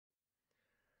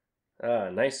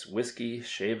Nice whiskey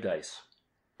shaved ice.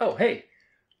 Oh, hey!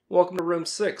 Welcome to Room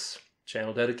 6,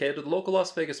 channel dedicated to the local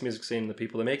Las Vegas music scene and the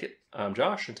people that make it. I'm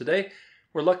Josh, and today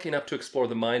we're lucky enough to explore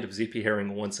the mind of ZP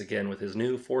Herring once again with his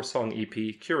new 4-song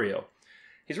EP, Curio.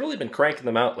 He's really been cranking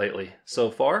them out lately.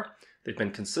 So far, they've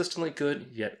been consistently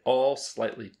good, yet all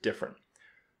slightly different.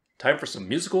 Time for some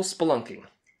musical spelunking.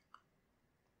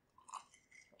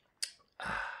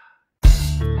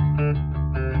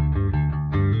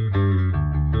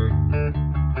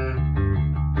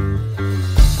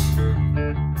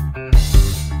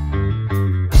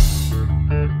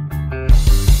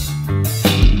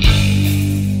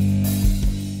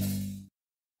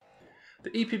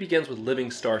 The EP begins with Living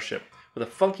Starship, with a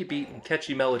funky beat and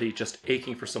catchy melody just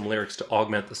aching for some lyrics to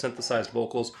augment the synthesized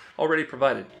vocals already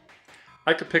provided.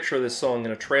 I could picture this song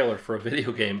in a trailer for a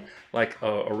video game, like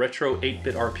a retro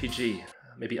 8-bit RPG,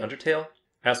 maybe Undertale?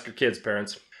 Ask your kids,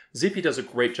 parents. ZP does a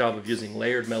great job of using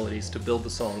layered melodies to build the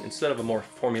song instead of a more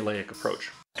formulaic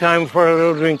approach. Time for a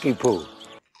little drinking pool.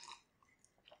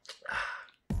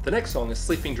 The next song is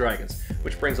Sleeping Dragons,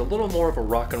 which brings a little more of a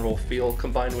rock and roll feel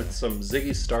combined with some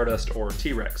Ziggy Stardust or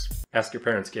T-Rex. Ask your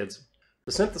parents, kids.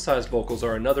 The synthesized vocals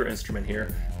are another instrument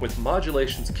here, with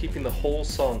modulations keeping the whole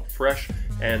song fresh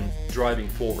and driving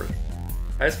forward.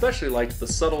 I especially liked the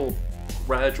subtle,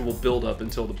 gradual build-up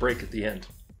until the break at the end.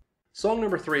 Song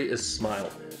number 3 is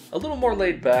Smile, a little more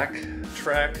laid-back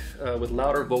track with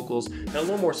louder vocals and a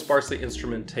little more sparsely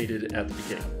instrumentated at the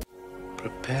beginning.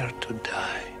 Prepare to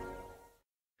die.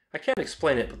 I can't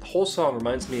explain it, but the whole song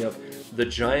reminds me of the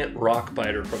giant rock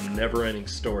biter from Neverending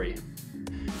Story.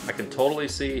 I can totally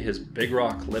see his big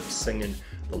rock lips singing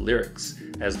the lyrics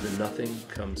as the nothing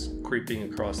comes creeping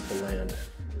across the land.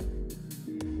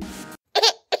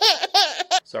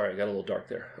 Sorry, I got a little dark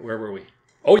there. Where were we?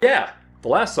 Oh yeah! The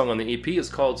last song on the EP is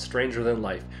called Stranger Than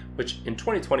Life, which in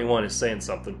 2021 is saying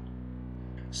something.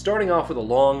 Starting off with a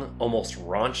long, almost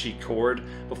raunchy chord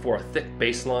before a thick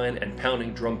bass line and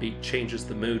pounding drum beat changes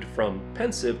the mood from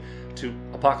pensive to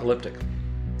apocalyptic.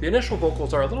 The initial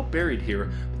vocals are a little buried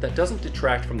here, but that doesn't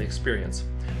detract from the experience.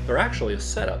 They're actually a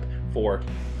setup for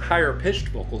higher pitched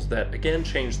vocals that again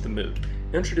change the mood,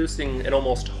 introducing an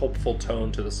almost hopeful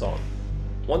tone to the song.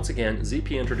 Once again,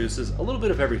 ZP introduces a little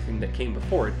bit of everything that came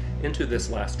before it into this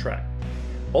last track.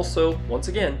 Also, once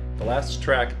again, the last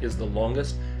track is the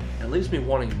longest and leaves me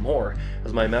wanting more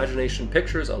as my imagination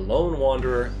pictures a lone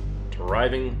wanderer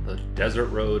driving the desert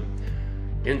road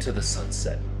into the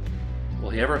sunset. Will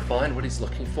he ever find what he's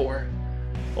looking for?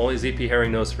 Only ZP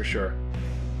Herring knows for sure.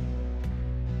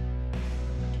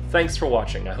 Thanks for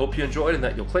watching. I hope you enjoyed and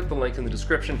that you'll click the link in the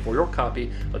description for your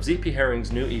copy of ZP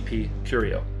Herring's new EP,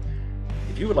 Curio.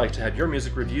 If you would like to have your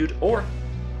music reviewed or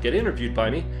get interviewed by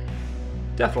me,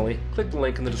 definitely click the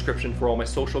link in the description for all my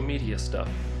social media stuff.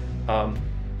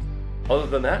 Other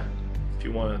than that, if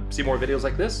you want to see more videos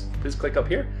like this, please click up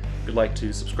here. If you'd like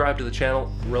to subscribe to the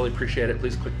channel, really appreciate it.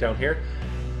 Please click down here.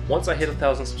 Once I hit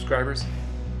 1,000 subscribers,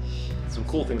 some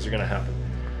cool things are going to happen.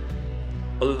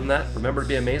 Other than that, remember to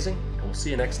be amazing, and we'll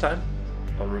see you next time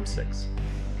on Room 6.